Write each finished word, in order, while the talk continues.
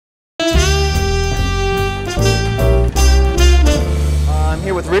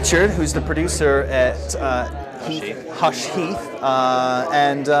Richard, who's the producer at Hush Heath,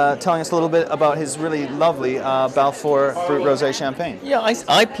 and telling us a little bit about his really lovely Balfour Brut Rosé Champagne. Yeah,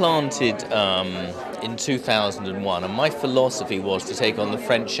 I planted in 2001, and my philosophy was to take on the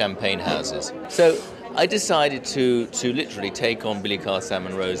French champagne houses. So I decided to literally take on Billy Carr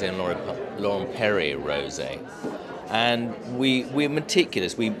Salmon Rosé and Laurent Perrier Rosé. And we're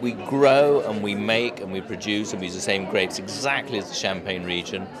meticulous. We grow and we make and we produce and we use the same grapes exactly as the Champagne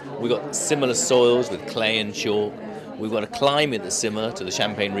region. We've got similar soils with clay and chalk. We've got a climate that's similar to the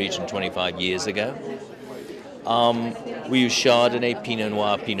Champagne region 25 years ago. We use Chardonnay, Pinot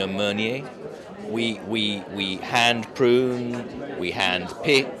Noir, Pinot Meunier. We hand prune, we hand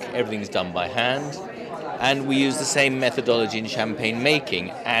pick, everything's done by hand. And we use the same methodology in champagne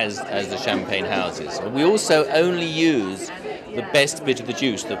making as the champagne houses. We also only use the best bit of the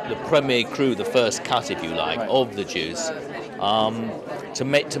juice, the premier cru, the first cut, if you like, of the juice,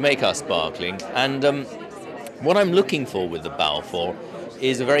 to make our sparkling. And what I'm looking for with the Balfour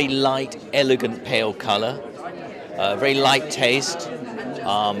is a very light, elegant, pale colour, very light taste,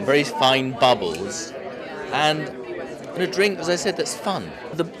 very fine bubbles, and a drink, as I said, that's fun.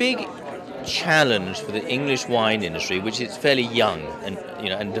 The big challenge for the English wine industry, which is fairly young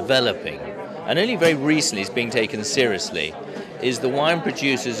and developing, and only very recently is being taken seriously, is the wine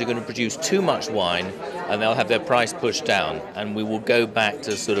producers are going to produce too much wine and they'll have their price pushed down, and we will go back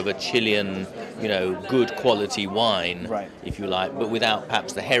to sort of a Chilean, good quality wine, if you like, but without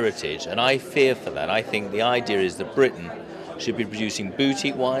perhaps the heritage. And I fear for that. I think the idea is that Britain should be producing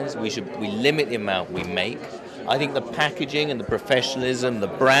boutique wines. We limit the amount we make. I think the packaging and the professionalism, the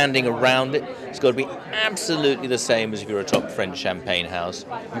branding around it, it's got to be absolutely the same as if you're a top French champagne house.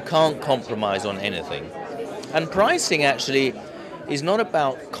 You can't compromise on anything. And pricing actually is not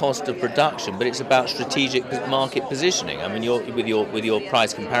about cost of production, but it's about strategic market positioning. I mean, with your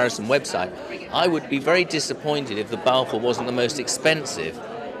price comparison website, I would be very disappointed if the Balfour wasn't the most expensive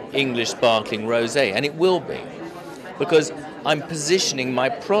English sparkling rosé, and it will be, because I'm positioning my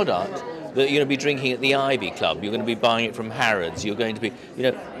product that you're going to be drinking at the Ivy Club, you're going to be buying it from Harrods, you're going to be,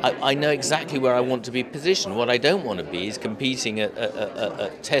 I know exactly where I want to be positioned. What I don't want to be is competing at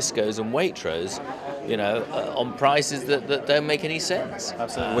Tesco's and Waitrose, on prices that don't make any sense.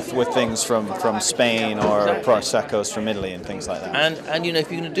 Absolutely. With things from Spain or Proseccos from Italy and things like that. And if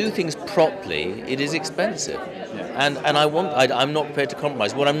you're going to do things properly, it is expensive. Yeah. And I'm not prepared to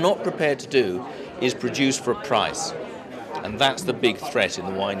compromise. What I'm not prepared to do is produce for a price. And that's the big threat in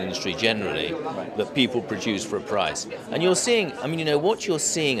the wine industry generally, that people produce for a price. And you're seeing, what you're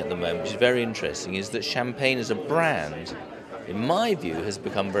seeing at the moment, which is very interesting, is that champagne as a brand, in my view, has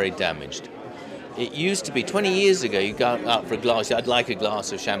become very damaged. It used to be, 20 years ago, you go out for a glass, I'd like a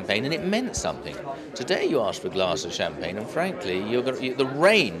glass of champagne, and it meant something. Today you ask for a glass of champagne, and frankly, the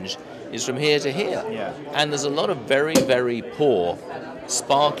range is from here to here. Yeah. And there's a lot of very, very poor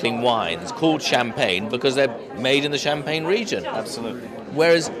sparkling wines called champagne because they're made in the Champagne region. Absolutely.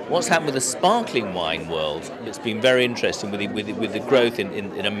 Whereas what's happened with the sparkling wine world, it's been very interesting with the growth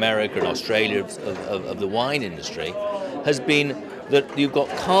in America and Australia of the wine industry, has been that you've got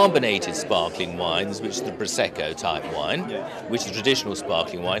carbonated sparkling wines, which is the Prosecco type wine, which is traditional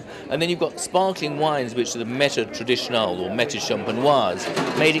sparkling wine, and then you've got sparkling wines which are the Méthode Traditionnelle or Méthode Champenoise,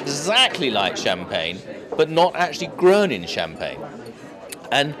 made exactly like champagne, but not actually grown in Champagne.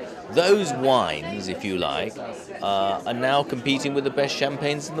 And those wines, if you like, are now competing with the best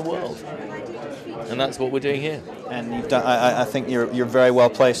champagnes in the world. And that's what we're doing here. And you've done, I think you're very well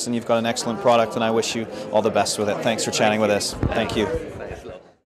placed, and you've got an excellent product, and I wish you all the best with it. Thanks for chatting with us. Thank you.